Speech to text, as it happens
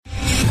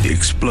The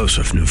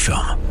explosive new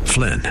film,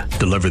 Flynn,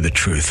 deliver the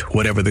truth,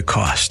 whatever the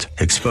cost,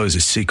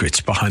 exposes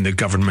secrets behind the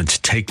government's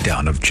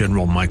takedown of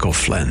General Michael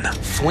Flynn.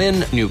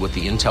 Flynn knew what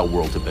the intel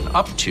world had been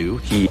up to.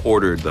 He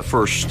ordered the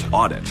first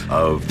audit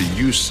of the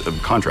use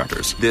of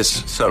contractors.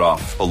 This set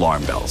off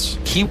alarm bells.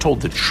 He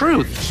told the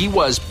truth. He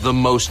was the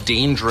most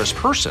dangerous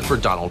person for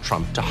Donald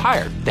Trump to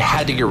hire. They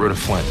had to get rid of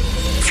Flynn.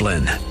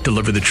 Flynn,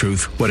 deliver the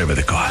truth, whatever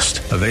the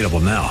cost. Available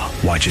now.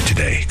 Watch it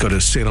today. Go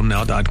to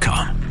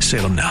salemnow.com.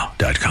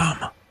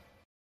 salemnow.com.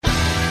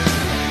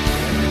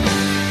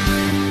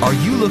 Are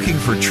you looking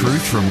for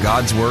truth from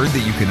God's Word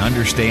that you can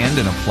understand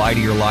and apply to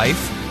your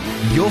life?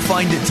 You'll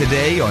find it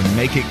today on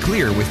Make It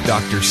Clear with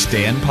Dr.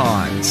 Stan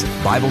Ponz,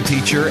 Bible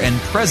teacher and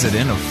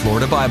president of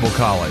Florida Bible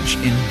College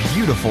in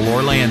beautiful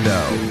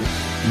Orlando.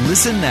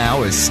 Listen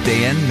now as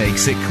Stan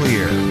makes it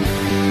clear.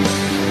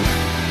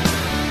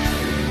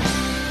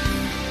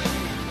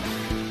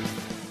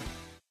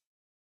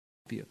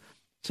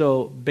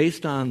 So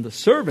based on the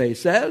survey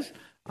says,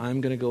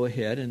 I'm going to go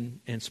ahead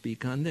and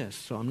speak on this.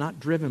 So I'm not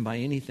driven by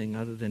anything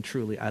other than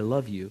truly, I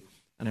love you,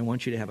 and I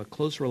want you to have a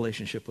close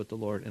relationship with the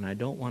Lord, and I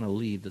don't want to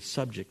leave the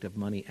subject of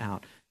money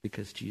out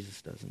because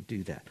Jesus doesn't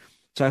do that.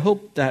 So I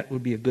hope that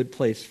would be a good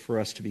place for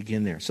us to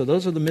begin there. So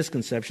those are the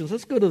misconceptions.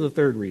 Let's go to the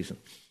third reason.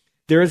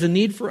 There is a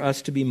need for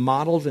us to be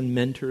models and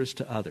mentors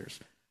to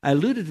others. I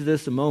alluded to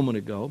this a moment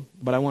ago,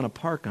 but I want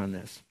to park on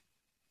this.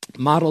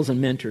 Models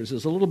and mentors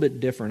is a little bit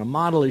different. A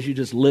model is you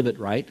just live it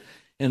right,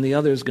 and the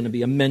other is going to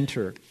be a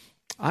mentor.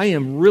 I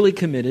am really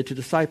committed to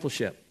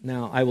discipleship.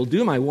 Now, I will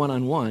do my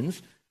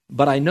one-on-ones,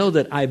 but I know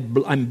that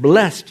I'm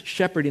blessed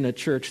shepherding a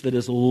church that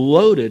is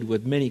loaded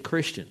with many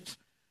Christians.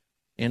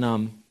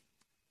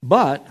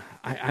 But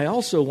I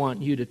also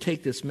want you to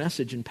take this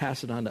message and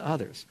pass it on to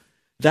others.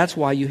 That's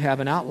why you have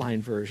an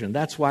outline version.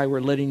 That's why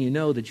we're letting you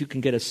know that you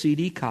can get a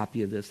CD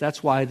copy of this.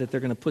 That's why that they're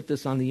going to put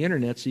this on the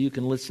internet so you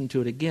can listen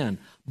to it again.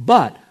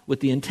 But with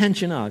the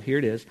intention of, here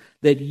it is,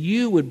 that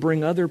you would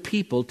bring other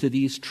people to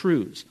these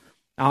truths.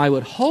 Now, I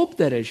would hope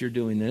that as you're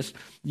doing this,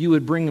 you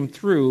would bring them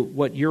through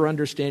what your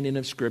understanding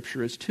of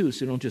Scripture is too,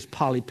 so you don't just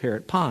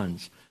polyparrot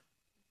Ponz.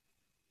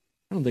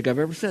 I don't think I've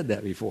ever said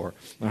that before.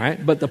 All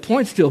right? But the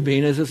point still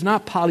being is it's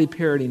not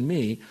polyparroting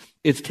me.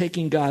 It's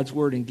taking God's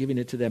Word and giving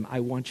it to them. I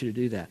want you to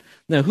do that.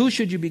 Now, who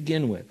should you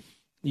begin with?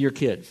 Your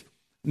kids.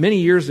 Many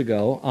years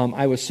ago,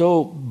 I was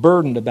so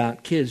burdened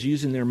about kids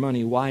using their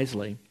money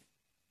wisely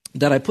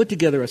that I put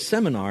together a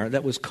seminar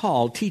that was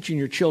called Teaching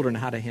Your Children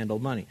How to Handle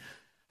Money.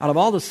 Out of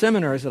all the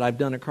seminars that I've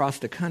done across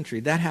the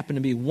country, that happened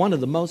to be one of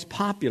the most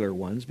popular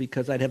ones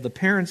because I'd have the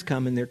parents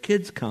come and their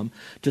kids come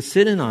to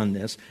sit in on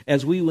this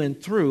as we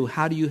went through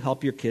how do you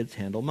help your kids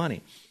handle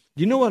money.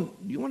 You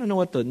want to know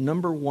what the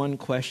number one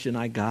question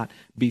I got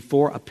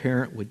before a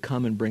parent would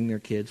come and bring their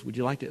kids? Would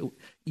you like to?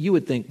 You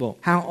would think, well,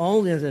 how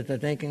old is it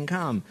that they can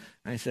come?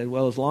 I said,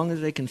 well, as long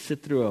as they can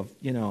sit through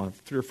a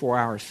 3 or 4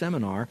 hour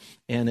seminar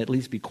and at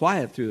least be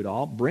quiet through it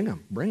all, bring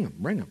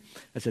them.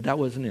 I said, that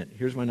wasn't it.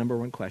 Here's my number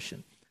one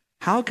question.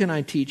 How can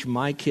I teach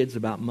my kids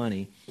about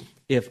money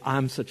if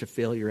I'm such a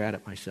failure at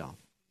it myself?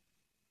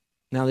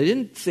 Now, they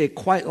didn't say it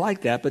quite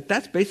like that, but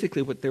that's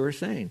basically what they were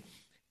saying.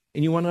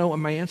 And you want to know what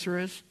my answer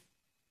is?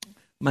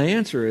 My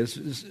answer is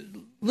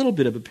a little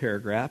bit of a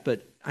paragraph,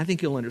 but I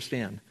think you'll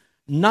understand.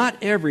 Not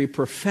every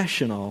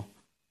professional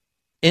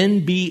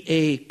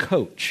NBA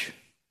coach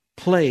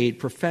played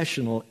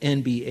professional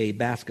NBA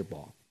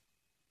basketball.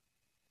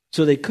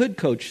 So they could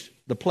coach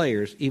the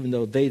players even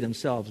though they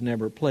themselves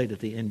never played at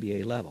the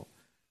NBA level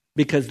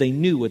because they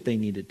knew what they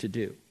needed to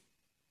do.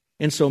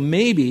 And so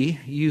maybe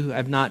you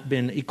have not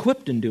been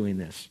equipped in doing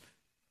this.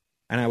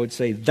 And I would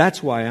say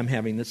that's why I'm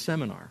having this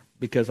seminar,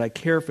 because I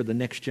care for the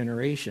next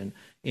generation,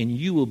 and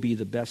you will be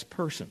the best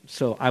person.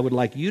 So I would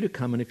like you to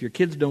come, and if your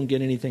kids don't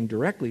get anything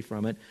directly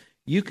from it,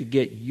 you could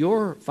get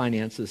your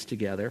finances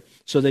together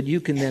so that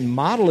you can then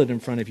model it in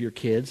front of your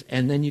kids,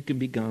 and then you can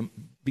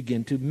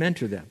begin to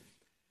mentor them.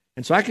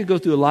 And so I could go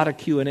through a lot of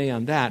Q&A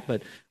on that,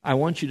 but I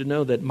want you to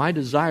know that my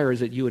desire is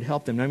that you would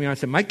help them. I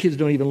said, my kids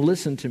don't even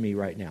listen to me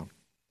right now.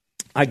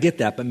 I get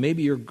that, but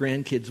maybe your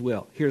grandkids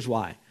will. Here's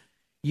why.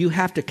 You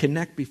have to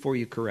connect before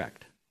you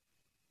correct.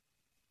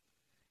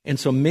 And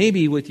so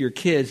maybe with your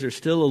kids, there's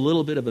still a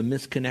little bit of a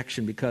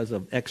misconnection because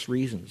of X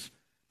reasons.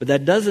 But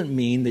that doesn't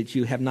mean that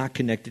you have not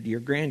connected to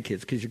your grandkids,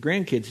 because your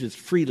grandkids just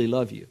freely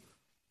love you.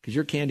 Because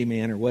you're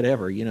Candyman or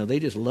whatever, they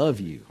just love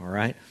you, all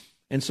right?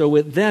 And so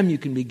with them, you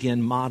can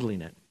begin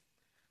modeling it.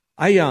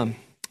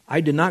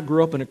 I did not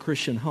grow up in a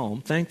Christian home.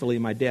 Thankfully,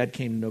 my dad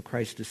came to know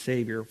Christ as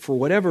Savior. For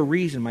whatever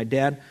reason, my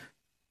dad,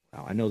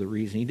 well, I know the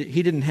reason.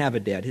 He didn't have a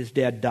dad. His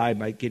dad died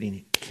by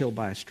getting killed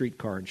by a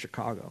streetcar in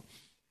Chicago.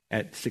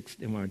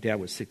 When my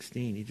dad was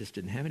 16, he just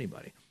didn't have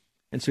anybody.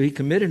 And so he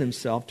committed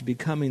himself to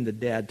becoming the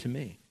dad to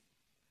me.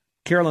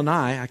 Carol and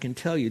I can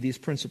tell you these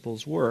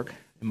principles work,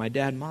 and my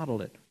dad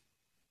modeled it.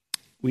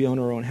 We own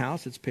our own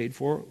house. It's paid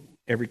for.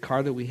 Every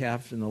car that we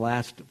have in the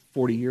last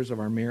 40 years of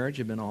our marriage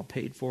have been all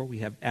paid for. We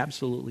have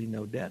absolutely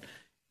no debt.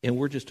 And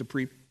we're just a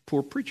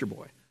poor preacher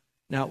boy.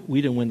 Now,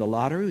 we didn't win the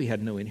lottery. We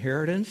had no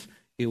inheritance.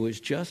 It was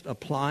just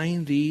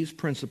applying these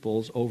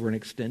principles over an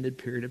extended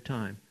period of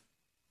time.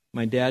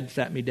 My dad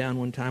sat me down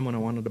one time when I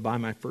wanted to buy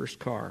my first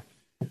car.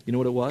 You know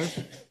what it was?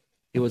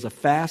 It was a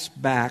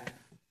fastback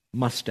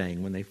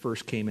Mustang when they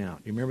first came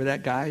out. You remember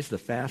that, guys? The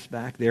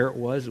fastback? There it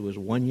was. It was a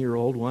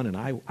 1-year-old one, and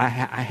I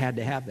had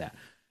to have that.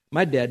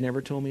 My dad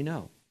never told me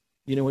no.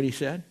 You know what he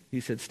said? He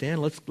said, Stan,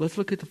 let's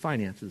look at the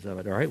finances of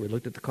it. All right, we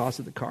looked at the cost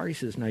of the car. He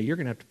says, now you're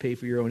going to have to pay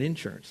for your own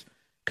insurance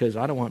because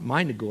I don't want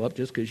mine to go up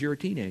just because you're a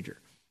teenager.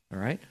 All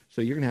right,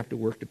 so you're going to have to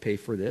work to pay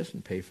for this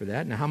and pay for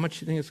that. Now, how much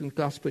do you think it's going to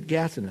cost to put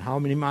gas in it? How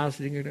many miles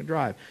do you think you're going to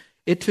drive?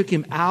 It took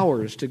him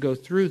hours to go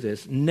through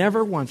this,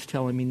 never once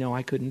telling me, no,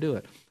 I couldn't do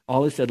it.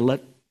 All he said,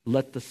 let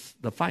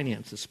the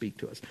finances speak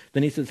to us.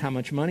 Then he says, how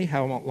much money,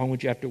 how long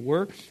would you have to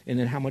work, and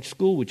then how much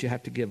school would you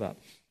have to give up?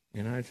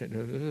 And I said,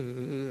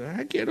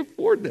 I can't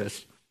afford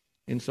this.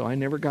 And so I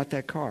never got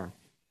that car.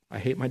 I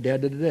hate my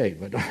dad to today,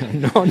 but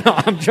no,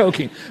 I'm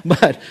joking.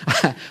 But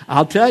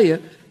I'll tell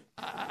you,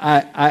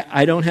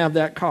 I don't have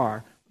that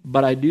car,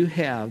 but I do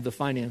have the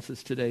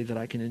finances today that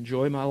I can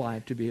enjoy my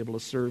life to be able to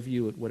serve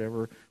you at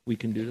whatever we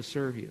can do to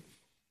serve you.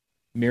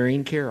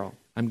 Marrying Carol.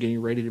 I'm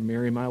getting ready to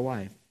marry my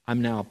wife.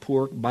 I'm now a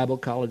poor Bible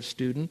college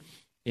student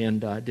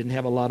and didn't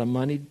have a lot of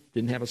money,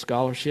 didn't have a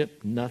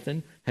scholarship,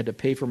 nothing. Had to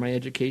pay for my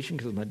education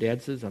because my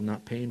dad says I'm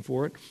not paying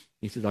for it.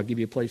 He says, I'll give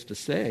you a place to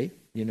stay.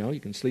 You know, you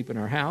can sleep in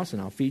our house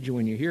and I'll feed you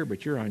when you're here,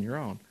 but you're on your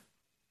own.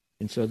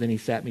 And so then he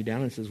sat me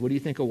down and says, what do you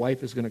think a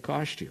wife is going to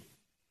cost you?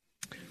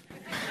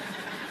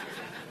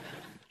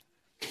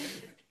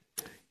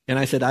 And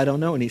I said, I don't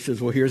know. And he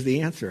says, well, here's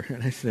the answer.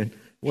 And I said,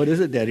 what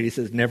is it, Daddy? He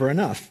says, never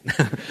enough.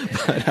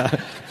 But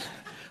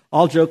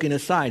all joking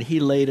aside, he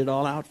laid it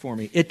all out for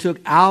me. It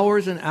took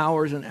hours and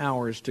hours and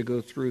hours to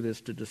go through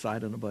this to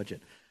decide on a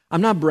budget.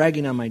 I'm not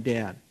bragging on my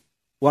dad.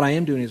 What I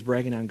am doing is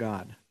bragging on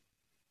God.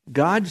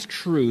 God's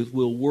truth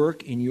will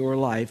work in your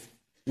life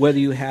whether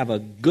you have a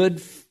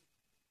good,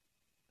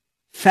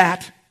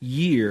 fat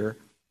year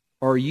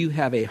or you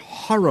have a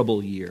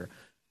horrible year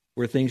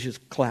where things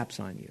just collapse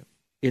on you.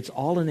 It's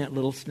all in that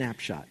little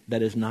snapshot.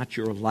 That is not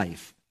your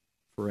life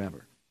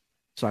forever.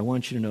 So I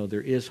want you to know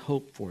there is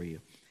hope for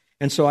you.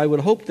 And so I would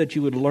hope that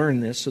you would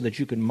learn this so that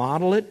you can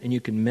model it and you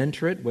can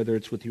mentor it, whether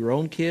it's with your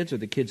own kids or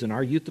the kids in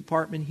our youth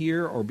department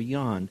here or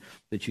beyond,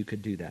 that you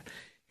could do that.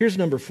 Here's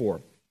number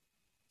 4.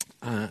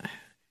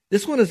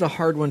 This one is a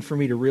hard one for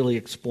me to really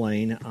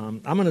explain.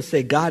 I'm going to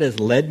say God has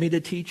led me to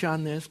teach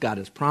on this. God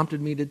has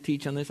prompted me to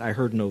teach on this. I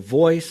heard no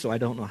voice, so I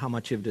don't know how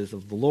much of it is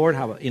of the Lord,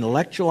 how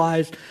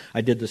intellectualized.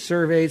 I did the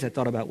surveys. I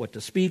thought about what to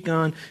speak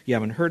on. You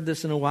haven't heard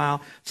this in a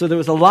while. So there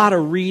was a lot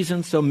of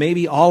reasons, so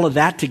maybe all of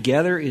that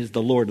together is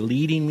the Lord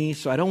leading me.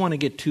 So I don't want to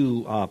get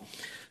too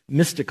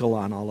mystical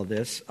on all of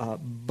this.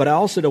 But I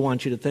also don't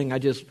want you to think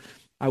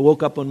I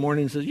woke up one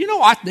morning and said,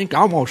 I think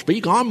I'm going to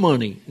speak on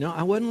money. No,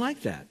 I wasn't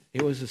like that.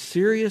 It was a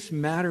serious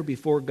matter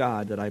before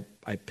God that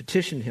I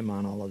petitioned him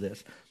on all of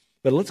this.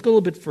 But let's go a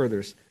little bit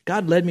further.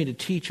 God led me to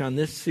teach on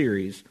this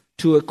series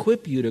to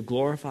equip you to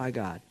glorify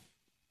God.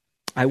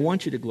 I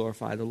want you to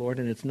glorify the Lord,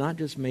 and it's not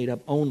just made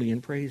up only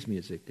in praise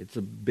music. It's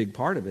a big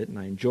part of it, and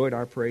I enjoyed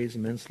our praise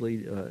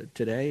immensely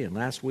today and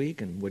last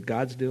week and what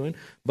God's doing.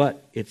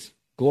 But it's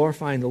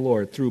glorifying the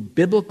Lord through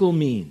biblical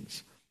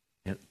means.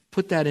 And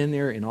put that in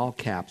there in all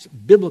caps.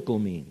 Biblical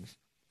means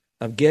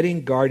of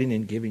getting, guarding,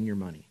 and giving your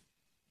money.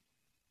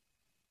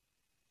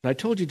 But I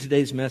told you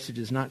today's message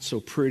is not so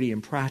pretty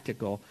and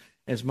practical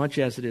as much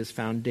as it is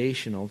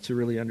foundational to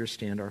really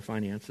understand our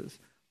finances.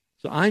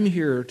 So I'm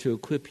here to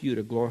equip you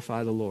to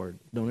glorify the Lord.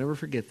 Don't ever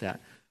forget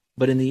that.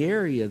 But in the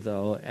area,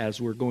 though,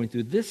 as we're going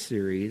through this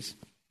series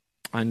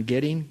on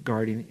getting,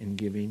 guarding, and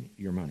giving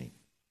your money.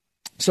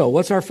 So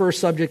what's our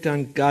first subject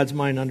on God's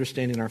mind,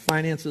 understanding our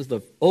finances?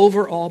 The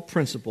overall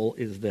principle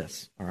is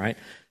this, all right?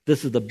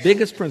 This is the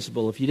biggest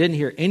principle. If you didn't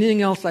hear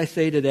anything else I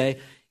say today,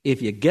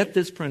 if you get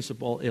this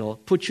principle, it'll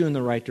put you in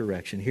the right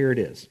direction. Here it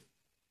is.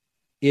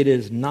 It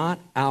is not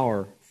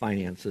our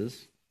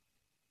finances,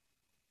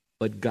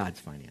 but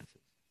God's finances.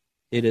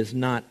 It is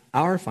not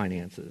our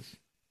finances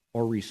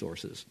or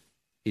resources.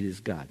 It is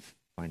God's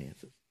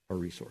finances or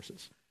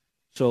resources.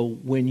 So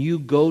when you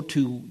go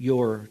to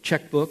your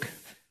checkbook,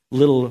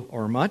 little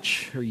or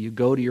much, or you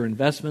go to your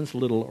investments,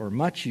 little or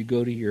much, you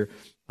go to your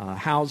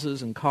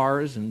houses and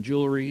cars and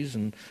jewelries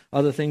and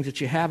other things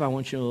that you have, I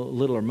want you to know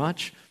little or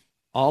much.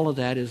 All of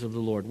that is of the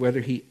Lord.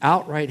 Whether he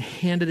outright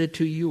handed it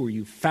to you or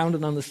you found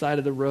it on the side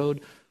of the road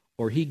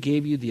or he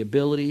gave you the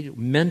ability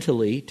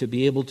mentally to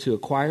be able to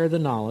acquire the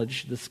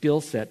knowledge, the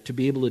skill set, to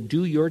be able to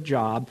do your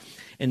job,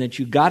 and that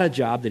you got a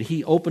job that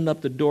he opened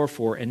up the door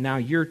for, and now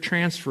you're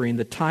transferring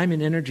the time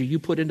and energy you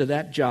put into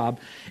that job,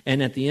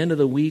 and at the end of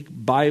the week,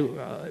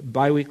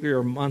 bi-weekly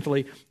or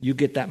monthly, you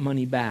get that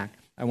money back.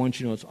 I want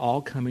you to know it's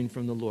all coming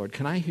from the Lord.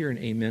 Can I hear an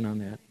amen on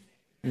that?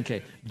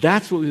 Okay,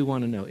 that's what we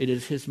want to know. It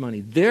is his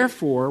money.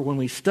 Therefore, when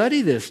we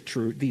study these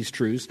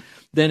truths,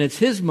 then it's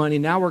his money.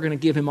 Now we're going to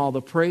give him all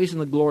the praise and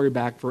the glory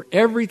back for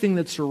everything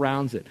that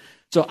surrounds it.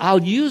 So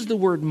I'll use the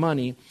word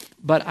money,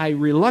 but I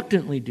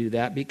reluctantly do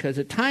that because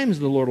at times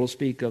the Lord will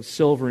speak of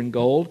silver and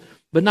gold,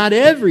 But not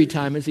every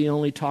time is he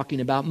only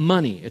talking about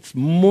money. It's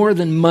more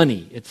than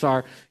money. It's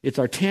our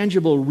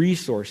tangible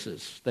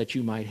resources that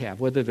you might have,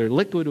 whether they're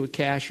liquid with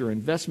cash or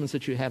investments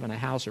that you have in a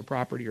house or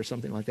property or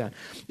something like that.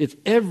 It's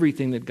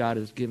everything that God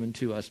has given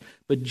to us,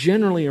 but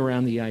generally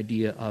around the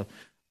idea of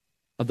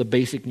the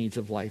basic needs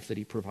of life that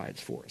he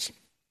provides for us.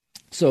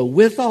 So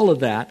with all of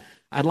that,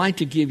 I'd like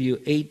to give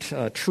you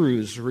 8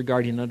 truths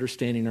regarding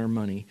understanding our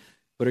money.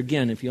 But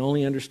again, if you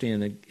only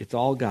understand that it's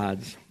all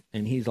God's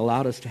and he's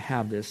allowed us to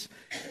have this,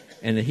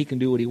 and that he can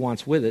do what he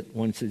wants with it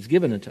once he's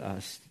given it to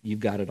us, you've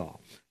got it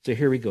all. So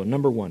here we go.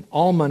 Number 1,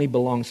 all money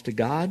belongs to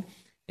God,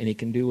 and he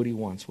can do what he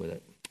wants with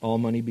it. All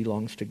money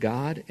belongs to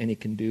God, and he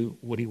can do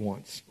what he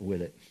wants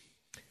with it.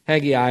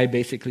 Haggai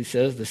basically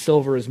says, the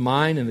silver is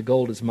mine and the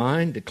gold is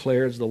mine,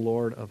 declares the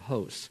Lord of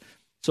hosts.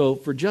 So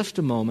for just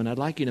a moment, I'd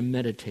like you to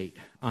meditate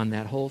on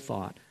that whole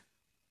thought.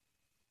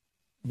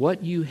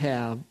 What you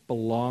have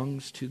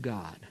belongs to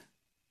God.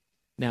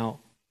 Now,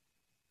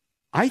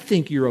 I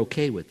think you're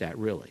okay with that,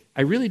 really.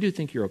 I really do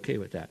think you're okay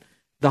with that.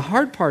 The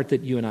hard part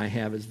that you and I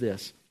have is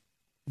this.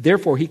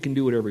 Therefore, he can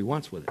do whatever he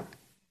wants with it.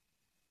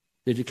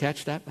 Did you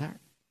catch that part?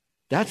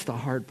 That's the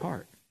hard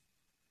part.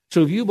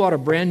 So if you bought a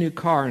brand new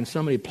car and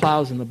somebody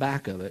plows in the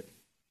back of it,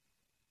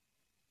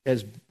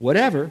 as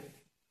whatever,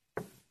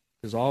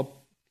 because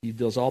he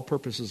does all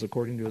purposes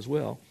according to his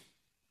will,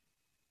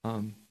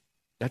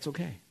 that's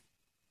okay.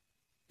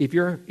 If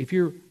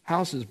your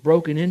house is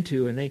broken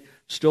into and they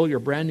stole your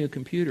brand new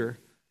computer,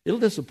 it'll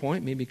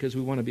disappoint me because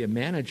we want to be a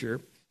manager,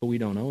 but we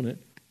don't own it.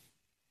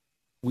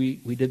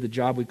 We did the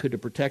job we could to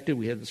protect it.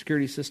 We had the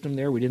security system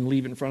there. We didn't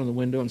leave it in front of the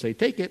window and say,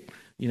 take it.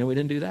 We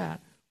didn't do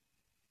that.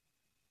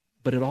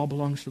 But it all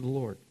belongs to the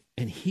Lord,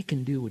 and he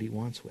can do what he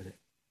wants with it.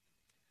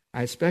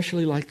 I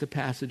especially like the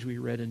passage we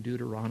read in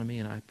Deuteronomy,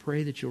 and I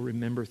pray that you'll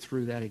remember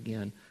through that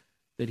again,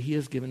 that he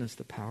has given us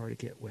the power to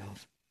get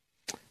wealth.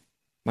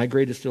 My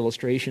greatest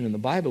illustration in the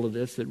Bible of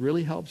this that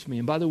really helps me,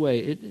 and by the way,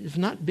 it has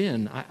not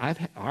been,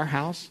 our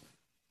house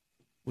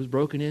was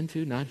broken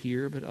into, not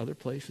here, but other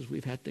places.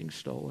 We've had things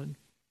stolen.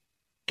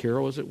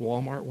 Carol was at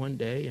Walmart one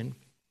day, and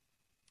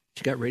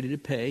she got ready to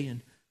pay,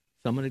 and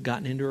someone had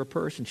gotten into her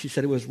purse, and she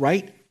said it was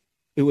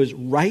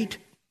right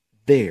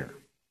there.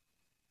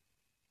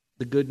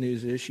 The good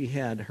news is she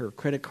had her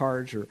credit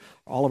cards, or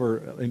all of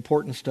her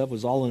important stuff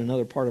was all in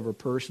another part of her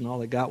purse, and all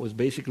they got was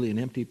basically an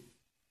empty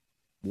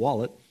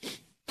wallet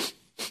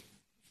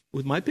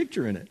with my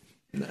picture in it.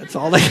 That's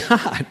all they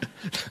got.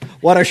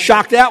 What a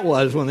shock that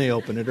was when they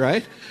opened it,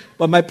 right?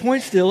 But my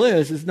point still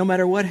is no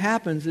matter what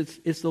happens,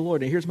 it's the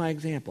Lord. And here's my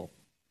example.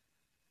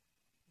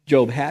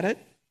 Job had it.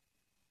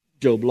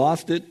 Job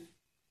lost it.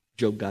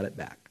 Job got it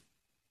back.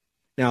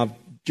 Now, if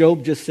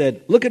Job just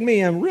said, look at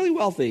me, I'm really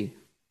wealthy.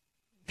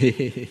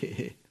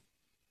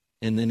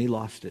 And then he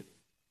lost it.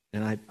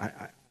 And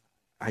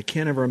I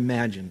can't ever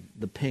imagine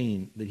the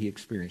pain that he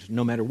experienced.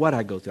 No matter what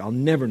I go through, I'll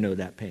never know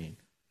that pain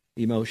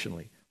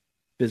emotionally,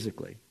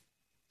 physically,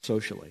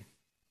 socially.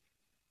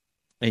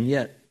 And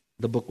yet,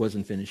 the book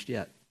wasn't finished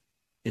yet.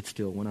 It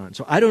still went on.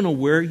 So I don't know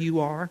where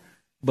you are,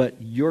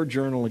 but your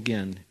journal,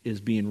 again,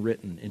 is being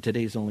written, and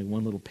today's only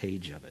one little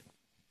page of it.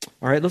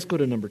 All right, let's go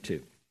to number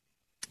 2.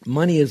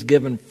 Money is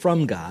given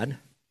from God,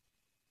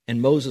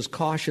 and Moses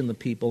cautioned the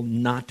people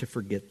not to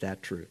forget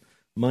that truth.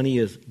 Money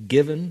is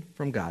given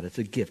from God. It's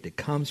a gift. It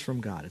comes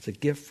from God. It's a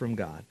gift from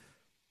God.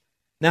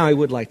 Now I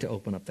would like to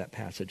open up that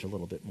passage a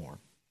little bit more.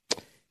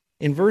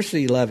 In verse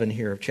 11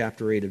 here of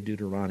chapter 8 of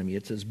Deuteronomy,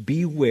 it says,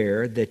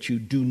 beware that you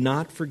do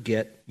not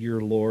forget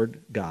your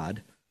Lord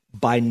God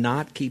by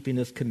not keeping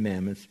his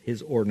commandments,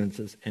 his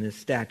ordinances, and his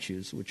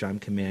statutes, which I'm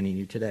commanding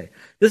you today.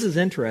 This is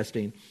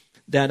interesting,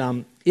 that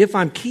if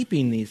I'm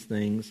keeping these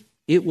things,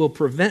 it will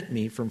prevent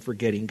me from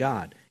forgetting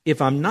God.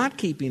 If I'm not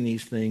keeping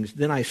these things,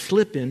 then I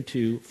slip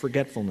into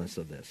forgetfulness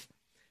of this.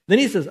 Then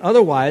he says,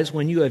 otherwise,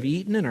 when you have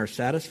eaten and are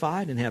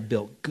satisfied and have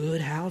built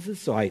good houses,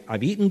 so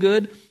I've eaten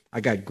good, I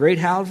got great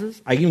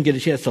houses. I even get a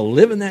chance to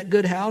live in that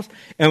good house.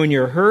 And when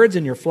your herds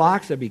and your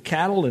flocks, that be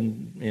cattle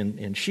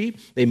and sheep,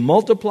 they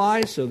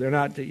multiply, so they're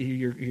not,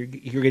 you're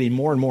getting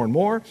more and more and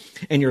more.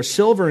 And your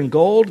silver and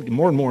gold,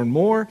 more and more and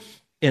more.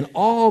 And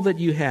all that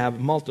you have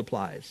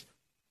multiplies.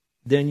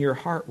 Then your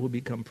heart will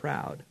become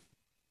proud,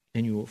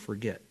 and you will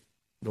forget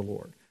the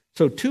Lord.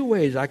 So 2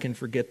 ways I can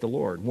forget the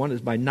Lord. One is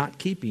by not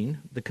keeping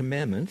the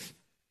commandments.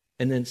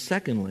 And then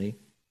secondly,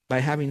 by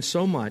having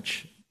so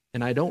much,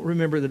 and I don't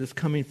remember that it's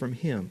coming from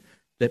him,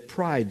 that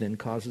pride then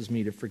causes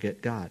me to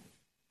forget God.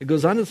 It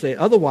goes on to say,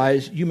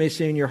 otherwise you may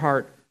say in your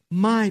heart,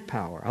 my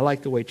power. I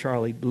like the way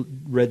Charlie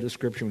read the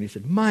scripture when he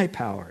said, my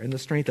power and the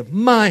strength of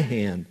my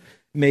hand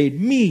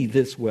made me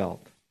this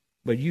wealth.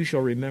 But you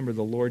shall remember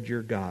the Lord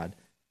your God.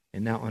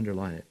 And now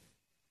underline it.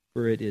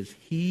 For it is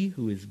he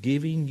who is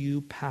giving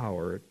you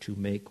power to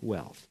make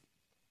wealth.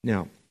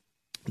 Now,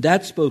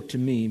 that spoke to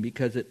me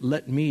because it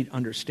let me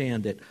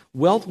understand that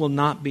wealth will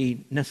not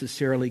be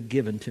necessarily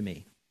given to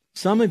me.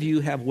 Some of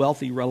you have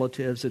wealthy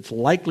relatives. It's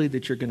likely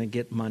that you're going to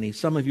get money.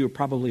 Some of you are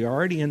probably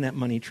already in that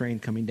money train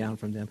coming down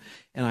from them,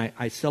 and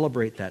I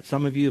celebrate that.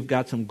 Some of you have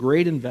got some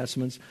great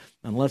investments.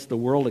 Unless the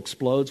world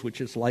explodes,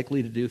 which it's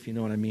likely to do, if you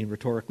know what I mean,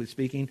 rhetorically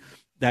speaking,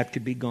 that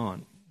could be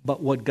gone.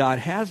 But what God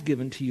has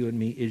given to you and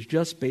me is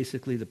just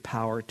basically the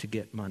power to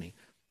get money.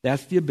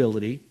 That's the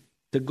ability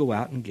to go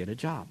out and get a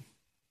job.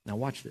 Now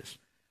watch this.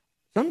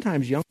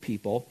 Sometimes young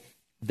people,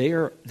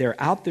 they're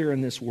out there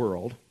in this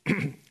world,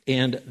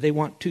 and they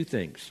want two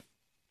things.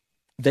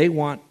 They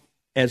want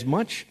as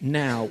much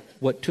now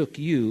what took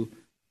you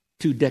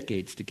 2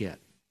 decades to get.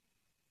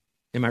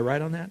 Am I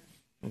right on that?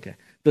 Okay.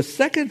 The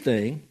second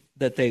thing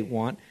that they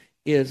want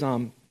is,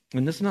 and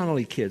this is not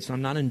only kids, so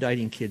I'm not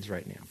indicting kids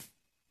right now,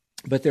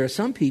 but there are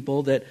some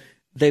people that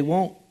they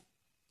won't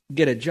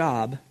get a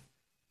job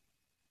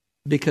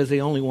because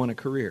they only want a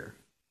career.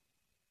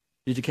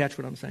 Did you catch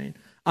what I'm saying?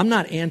 I'm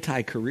not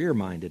anti-career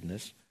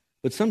mindedness,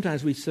 but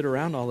sometimes we sit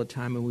around all the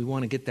time and we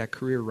want to get that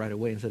career right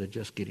away instead of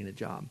just getting a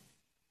job.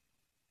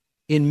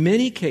 In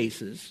many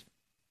cases,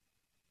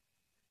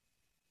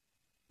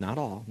 not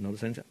all,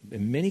 notice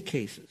in many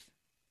cases,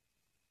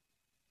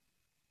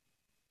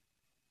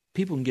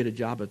 people can get a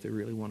job if they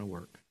really want to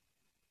work.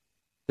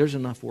 There's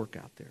enough work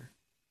out there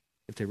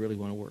if they really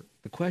want to work.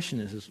 The question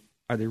is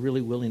are they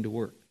really willing to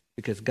work?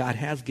 Because God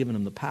has given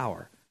them the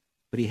power,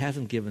 but he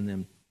hasn't given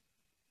them,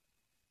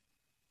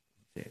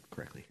 say it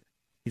correctly here.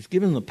 He's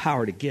given them the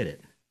power to get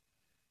it,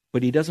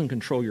 but he doesn't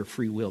control your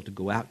free will to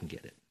go out and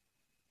get it.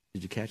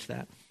 Did you catch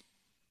that?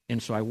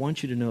 And so I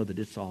want you to know that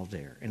it's all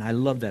there. And I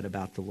love that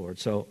about the Lord.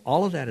 So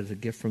all of that is a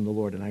gift from the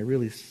Lord, and I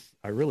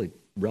really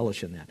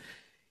relish in that.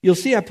 You'll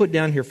see I put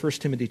down here 1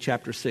 Timothy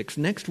chapter 6.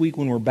 Next week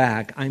when we're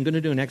back, I'm going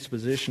to do an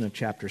exposition of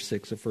chapter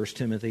 6 of 1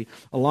 Timothy,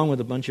 along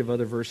with a bunch of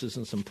other verses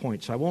and some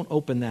points. So I won't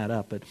open that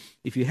up, but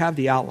if you have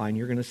the outline,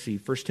 you're going to see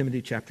 1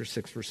 Timothy chapter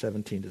 6, verse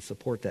 17 to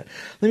support that.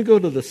 Let me go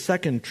to the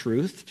second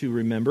truth to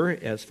remember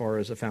as far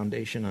as a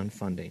foundation on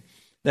funding.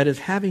 That is,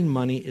 having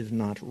money is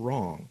not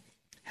wrong.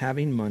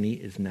 Having money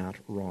is not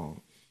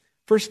wrong.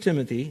 1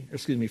 Samuel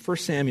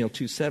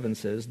 2:7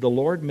 says, "The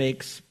Lord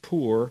makes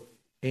poor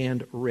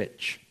and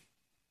rich."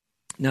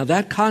 Now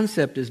that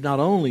concept is not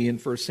only in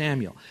 1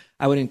 Samuel.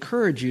 I would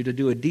encourage you to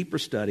do a deeper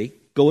study,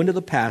 go into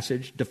the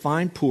passage,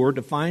 define poor,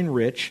 define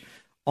rich,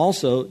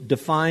 also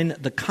define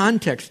the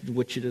context in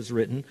which it is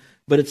written,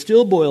 but it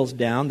still boils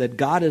down that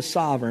God is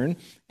sovereign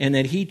and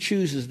that he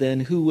chooses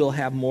then who will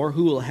have more,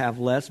 who will have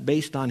less,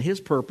 based on his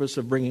purpose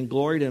of bringing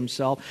glory to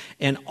himself.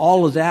 And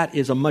all of that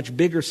is a much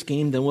bigger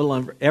scheme than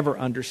we'll ever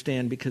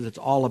understand, because it's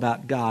all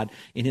about God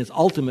in his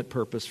ultimate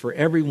purpose for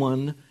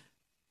everyone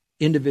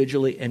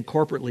individually and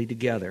corporately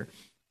together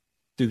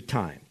through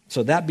time.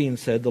 So that being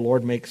said, the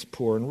Lord makes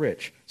poor and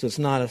rich. So it's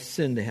not a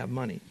sin to have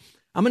money.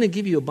 I'm going to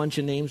give you a bunch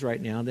of names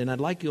right now. Then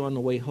I'd like you on the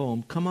way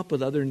home, come up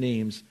with other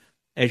names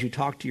as you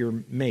talk to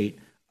your mate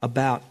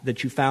about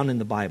that you found in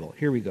the Bible.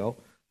 Here we go.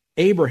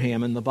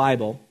 Abraham in the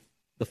Bible,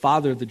 the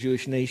father of the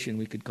Jewish nation,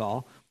 we could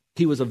call,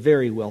 he was a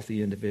very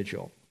wealthy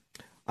individual.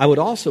 I would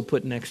also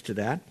put next to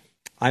that,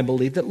 I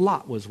believe that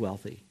Lot was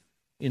wealthy.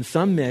 In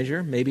some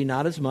measure, maybe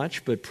not as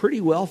much, but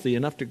pretty wealthy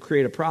enough to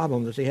create a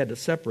problem that they had to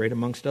separate,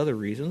 amongst other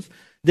reasons.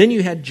 Then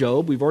you had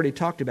Job. We've already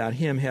talked about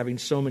him having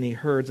so many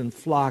herds and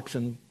flocks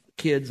and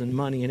kids and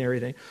money and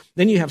everything.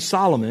 Then you have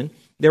Solomon.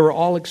 They were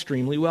all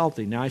extremely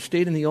wealthy. Now, I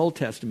stayed in the Old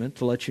Testament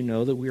to let you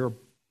know that we are a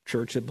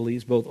church that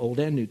believes both Old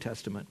and New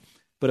Testament.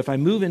 But if I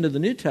move into the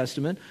New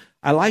Testament,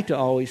 I like to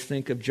always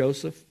think of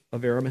Joseph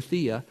of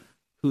Arimathea,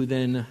 who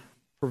then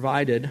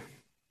provided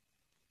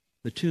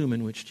the tomb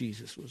in which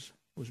Jesus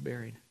was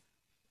buried.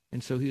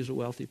 And so he was a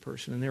wealthy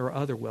person, and there were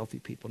other wealthy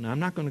people. Now, I'm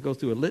not going to go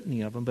through a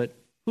litany of them, but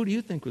who do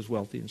you think was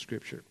wealthy in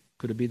Scripture?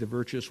 Could it be the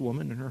virtuous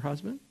woman and her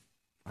husband?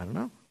 I don't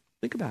know.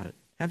 Think about it.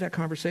 Have that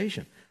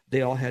conversation.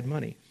 They all had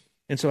money.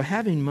 And so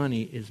having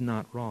money is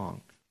not wrong.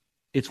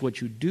 It's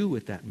what you do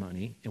with that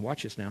money, and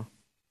watch this now,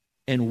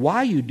 and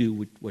why you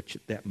do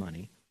with that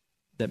money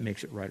that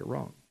makes it right or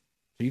wrong.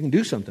 So you can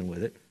do something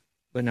with it,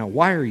 but now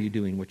why are you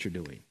doing what you're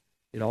doing?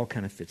 It all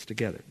kind of fits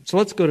together. So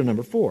let's go to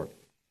number 4.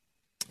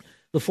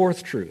 The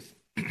fourth truth.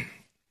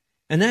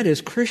 And that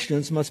is,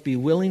 Christians must be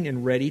willing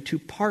and ready to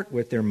part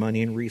with their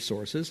money and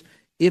resources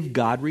if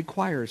God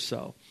requires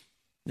so.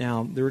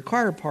 Now, the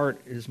required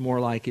part is more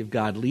like if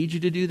God leads you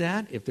to do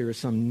that, if there is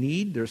some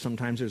need,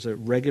 sometimes there's a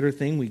regular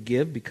thing we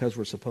give because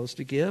we're supposed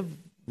to give.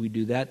 We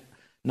do that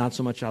not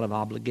so much out of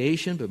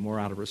obligation, but more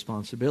out of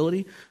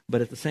responsibility.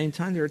 But at the same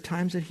time, there are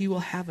times that he will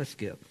have us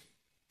give.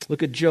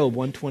 Look at Job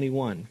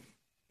 121.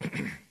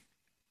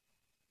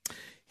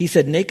 He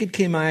said, "Naked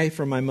came I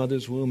from my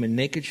mother's womb, and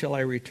naked shall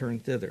I return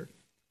thither.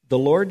 The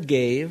Lord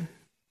gave,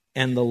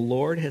 and the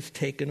Lord has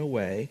taken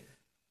away.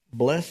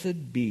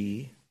 Blessed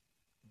be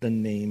the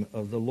name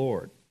of the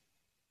Lord."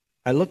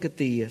 I look at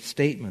the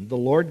statement, the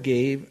Lord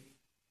gave,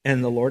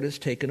 and the Lord has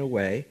taken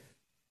away.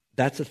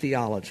 That's a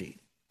theology.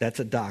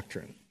 That's a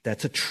doctrine.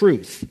 That's a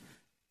truth.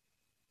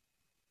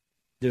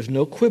 There's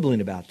no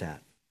quibbling about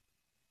that.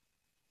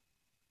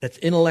 That's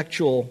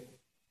intellectual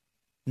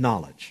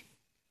knowledge.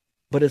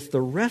 But it's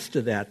the rest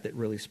of that that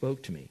really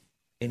spoke to me.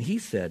 And he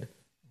said,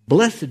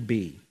 blessed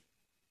be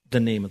the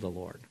name of the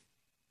Lord.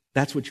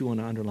 That's what you want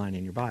to underline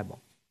in your Bible.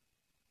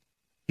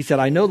 He said,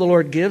 I know the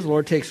Lord gives, the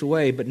Lord takes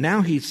away, but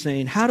now he's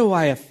saying, how do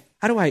I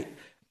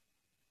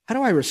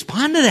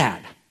respond to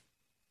that?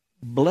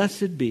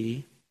 Blessed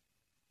be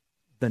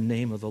the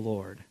name of the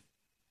Lord.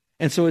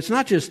 And so it's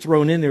not just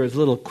thrown in there as a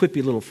little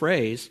quippy little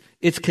phrase.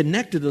 It's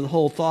connected to the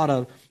whole thought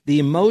of the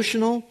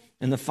emotional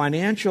and the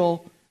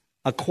financial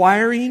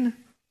acquiring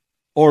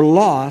or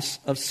loss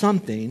of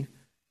something,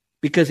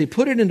 because he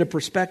put it into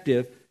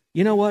perspective.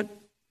 You know what?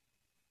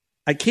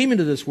 I came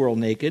into this world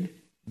naked.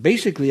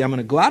 Basically, I'm going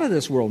to go out of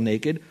this world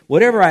naked.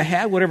 Whatever I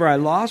had, whatever I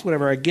lost,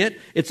 whatever I get,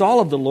 it's all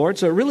of the Lord.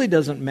 So it really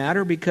doesn't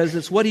matter, because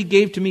it's what he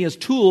gave to me as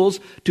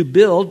tools to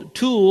build,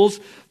 tools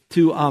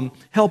to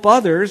help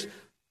others.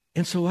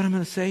 And so what I'm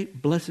going to say,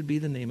 blessed be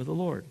the name of the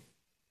Lord.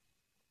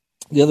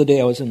 The other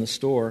day I was in the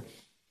store,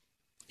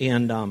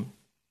 and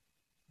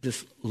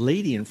this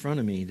lady in front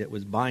of me that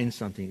was buying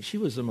something, she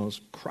was the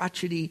most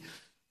crotchety,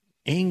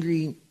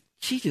 angry.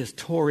 She just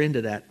tore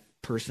into that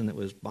person that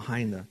was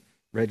behind the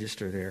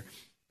register there.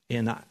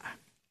 And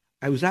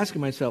I was asking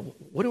myself,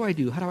 what do I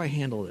do? How do I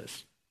handle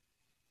this?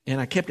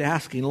 And I kept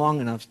asking long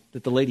enough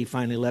that the lady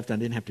finally left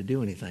and I didn't have to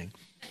do anything.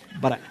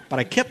 But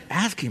I kept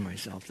asking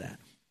myself that.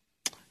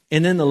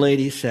 And then the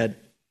lady said,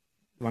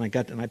 when I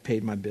got there and I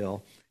paid my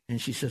bill,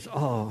 and she says,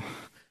 oh,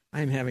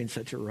 I'm having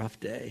such a rough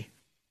day.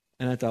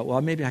 And I thought,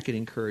 well, maybe I could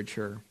encourage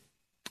her.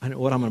 And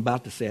what I'm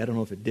about to say, I don't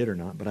know if it did or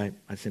not, but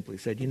I simply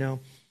said,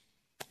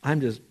 I'm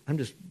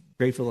just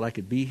grateful that I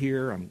could be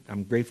here.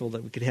 I'm grateful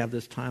that we could have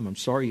this time. I'm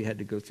sorry you had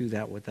to go through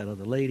that with that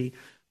other lady.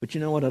 But you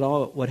know what?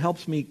 What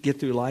helps me get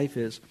through life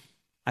is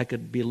I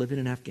could be living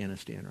in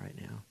Afghanistan right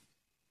now.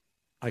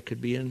 I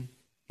could be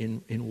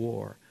in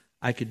war.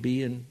 I could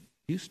be in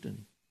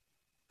Houston.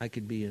 I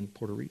could be in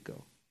Puerto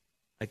Rico.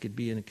 I could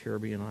be in a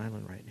Caribbean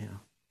island right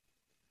now.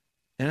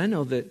 And I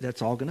know that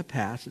that's all going to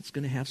pass. It's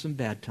going to have some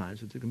bad times,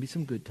 but there are going to be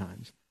some good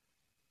times.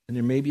 And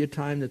there may be a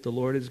time that the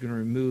Lord is going to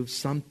remove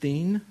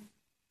something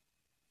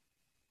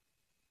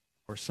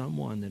or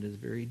someone that is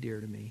very dear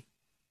to me.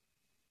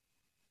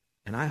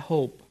 And I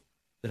hope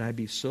that I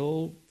be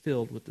so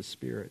filled with the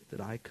Spirit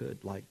that I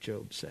could, like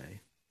Job,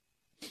 say,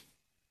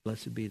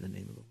 blessed be the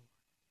name of the Lord.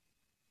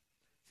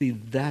 See,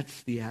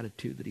 that's the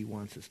attitude that he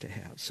wants us to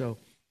have. So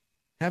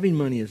having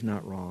money is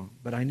not wrong,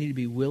 but I need to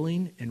be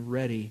willing and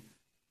ready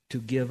to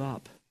give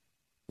up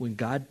when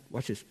God,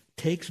 watch this,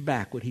 takes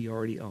back what he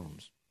already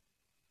owns.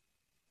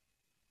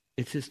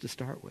 It's his to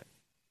start with.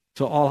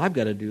 So all I've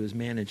got to do is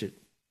manage it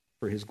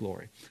for his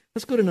glory.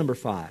 Let's go to number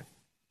 5.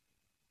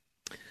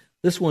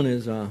 This one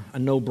is a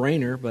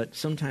no-brainer, but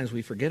sometimes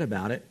we forget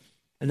about it,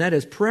 and that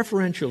is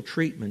preferential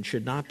treatment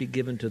should not be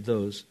given to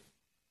those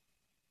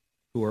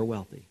who are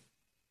wealthy.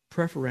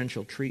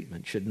 Preferential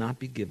treatment should not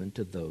be given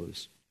to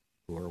those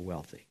who are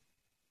wealthy.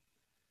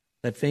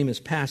 That famous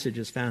passage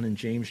is found in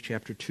James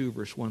chapter 2,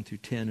 verse 1 through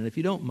 10. And if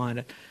you don't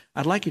mind,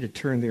 I'd like you to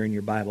turn there in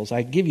your Bibles.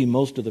 I give you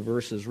most of the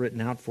verses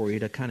written out for you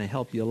to kind of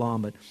help you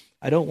along, but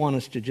I don't want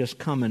us to just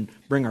come and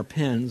bring our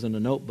pens and a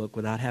notebook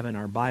without having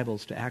our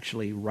Bibles to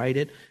actually write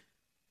it.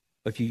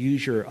 If you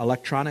use your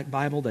electronic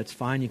Bible, that's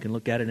fine. You can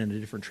look at it in a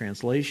different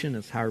translation.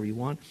 It's however you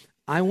want.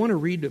 I want to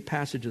read a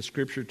passage of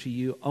Scripture to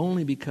you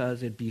only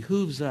because it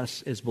behooves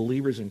us as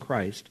believers in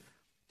Christ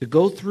to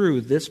go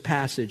through this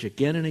passage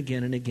again and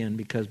again and again,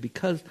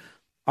 because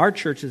our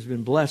church has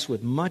been blessed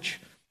with much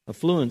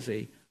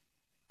affluency.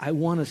 I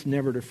want us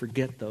never to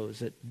forget those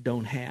that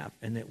don't have,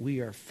 and that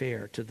we are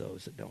fair to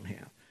those that don't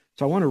have.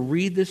 So I want to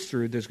read this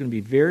through. There's going to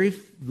be very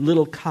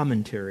little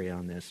commentary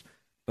on this,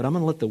 but I'm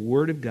going to let the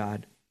Word of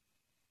God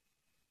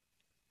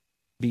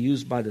be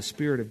used by the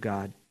Spirit of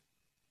God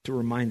to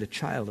remind the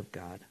child of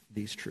God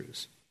these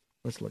truths.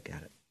 Let's look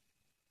at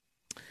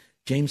it.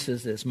 James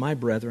says this, my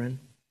brethren,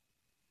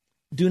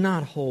 do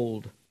not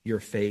hold your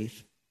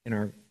faith in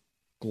our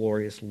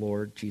glorious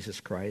Lord Jesus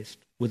Christ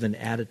with an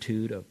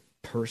attitude of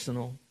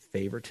personal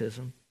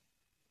favoritism.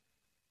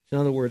 In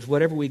other words,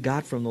 whatever we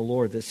got from the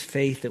Lord, this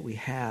faith that we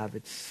have,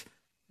 it's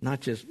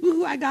not just,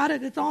 ooh, I got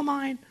it, it's all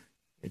mine.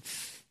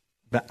 It's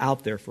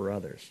out there for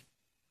others.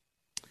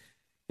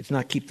 It's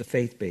not keep the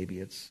faith, baby,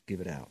 it's give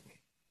it out.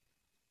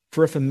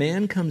 For if a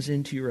man comes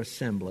into your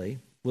assembly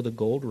with a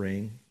gold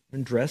ring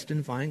and dressed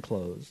in fine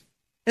clothes,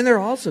 and there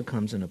also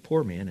comes in a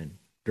poor man in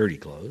dirty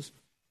clothes,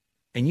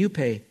 and you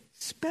pay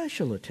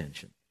special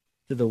attention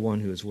to the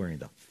one who is wearing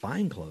the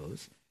fine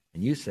clothes,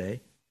 and you say,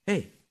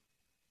 hey,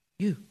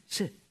 you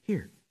sit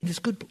here in this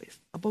good place,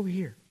 up over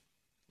here.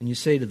 And you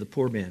say to the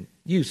poor man,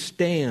 you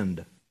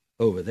stand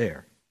over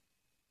there,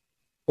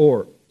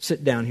 or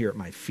sit down here at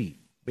my feet.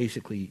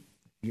 Basically,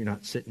 you're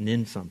not sitting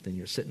in something,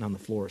 you're sitting on the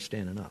floor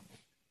standing up.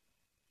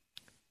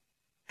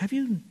 Have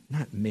you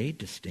not made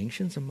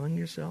distinctions among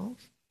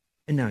yourselves?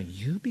 And now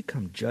you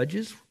become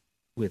judges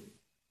with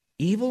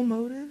evil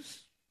motives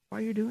while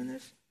you're doing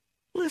this?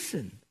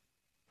 Listen,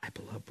 my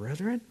beloved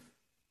brethren,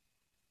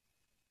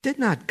 did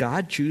not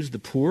God choose the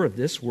poor of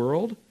this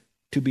world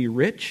to be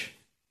rich,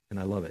 and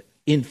I love it,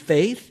 in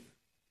faith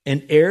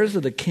and heirs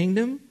of the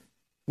kingdom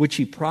which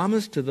he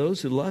promised to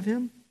those who love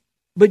him?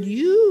 But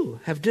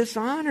you have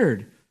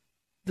dishonored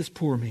this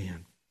poor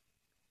man.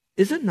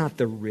 Is it not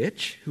the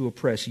rich who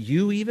oppress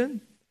you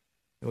even?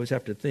 I always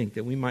have to think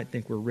that we might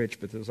think we're rich,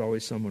 but there's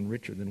always someone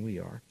richer than we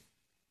are.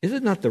 Is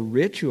it not the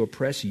rich who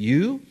oppress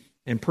you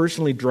and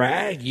personally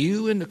drag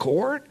you into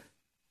court?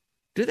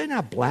 Do they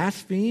not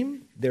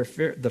blaspheme the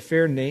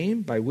fair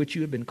name by which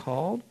you have been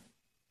called?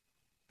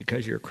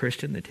 Because you're a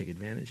Christian, they take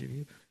advantage of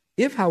you.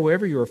 If,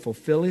 however, you are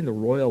fulfilling the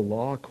royal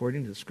law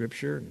according to the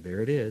Scripture, and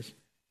there it is,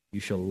 you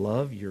shall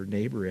love your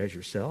neighbor as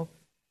yourself,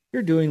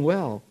 you're doing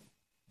well.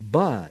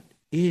 But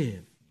if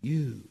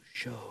you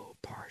show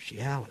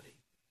partiality,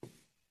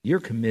 you're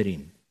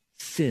committing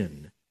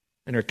sin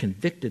and are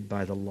convicted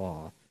by the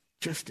law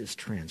just as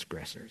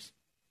transgressors.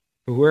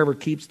 For whoever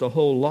keeps the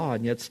whole law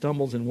and yet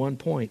stumbles in one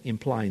point,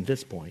 implying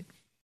this point.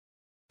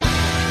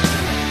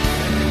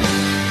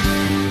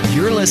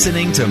 You're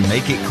listening to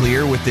Make It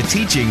Clear with the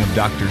teaching of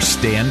Dr.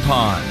 Stan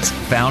Ponz,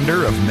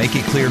 founder of Make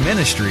It Clear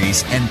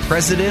Ministries and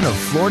president of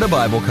Florida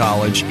Bible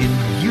College in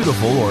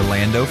beautiful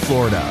Orlando,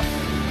 Florida.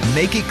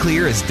 Make It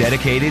Clear is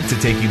dedicated to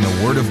taking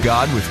the Word of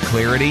God with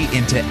clarity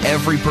into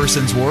every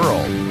person's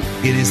world.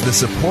 It is the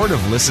support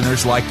of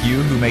listeners like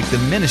you who make the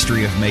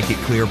ministry of Make It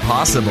Clear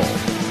possible.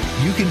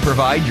 You can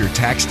provide your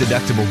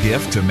tax-deductible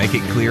gift to Make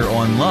It Clear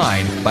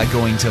online by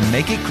going to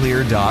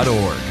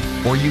makeitclear.org.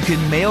 Or you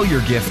can mail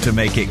your gift to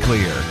Make It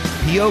Clear,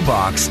 P.O.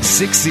 Box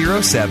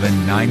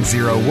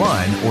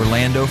 607901,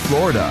 Orlando,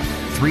 Florida,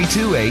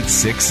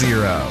 32860.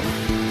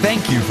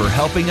 Thank you for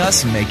helping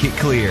us make it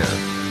clear.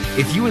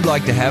 If you would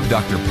like to have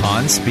Dr.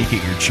 Ponz speak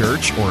at your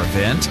church or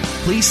event,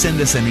 please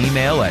send us an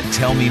email at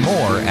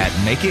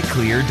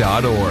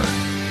tellmemore@makeitclear.org.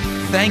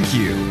 Thank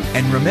you,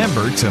 and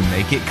remember to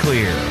make it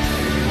clear.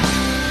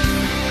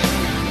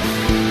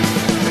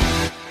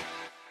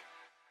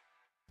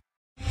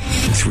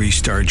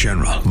 Three-star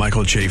General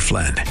Michael J.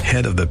 Flynn,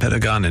 head of the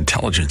Pentagon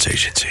Intelligence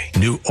Agency,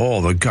 knew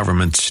all the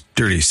government's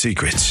dirty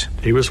secrets.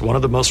 He was one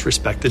of the most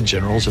respected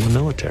generals in the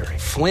military.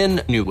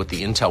 Flynn knew what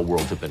the intel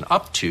world had been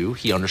up to.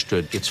 He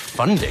understood its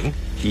funding.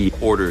 He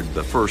ordered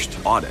the first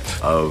audit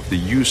of the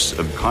use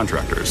of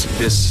contractors.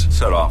 This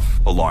set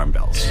off alarm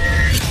bells.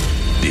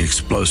 The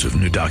explosive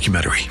new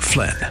documentary,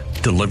 Flynn,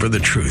 Deliver the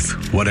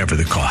Truth, Whatever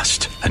the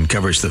Cost,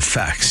 uncovers the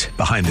facts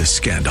behind this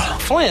scandal.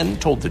 Flynn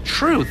told the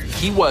truth.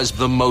 He was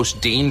the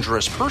most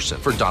dangerous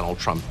person for Donald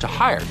Trump to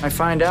hire. I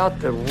find out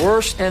the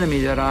worst enemy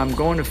that I'm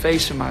going to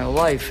face in my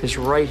life is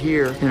right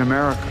here in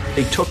America.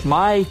 They took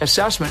my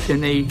assessment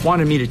and they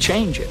wanted me to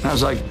change it. And I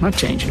was like, I'm not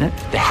changing it.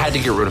 They had to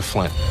get rid of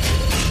Flynn.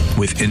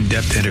 With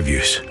in-depth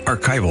interviews,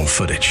 archival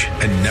footage,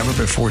 and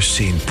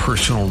never-before-seen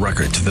personal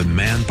records of the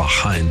man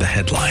behind the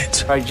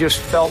headlines. I just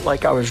felt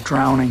like I was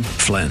drowning.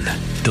 Flynn,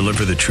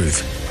 Deliver the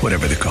Truth,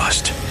 Whatever the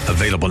Cost.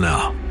 Available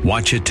now.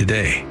 Watch it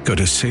today. Go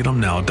to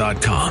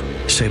salemnow.com.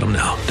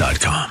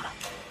 salemnow.com.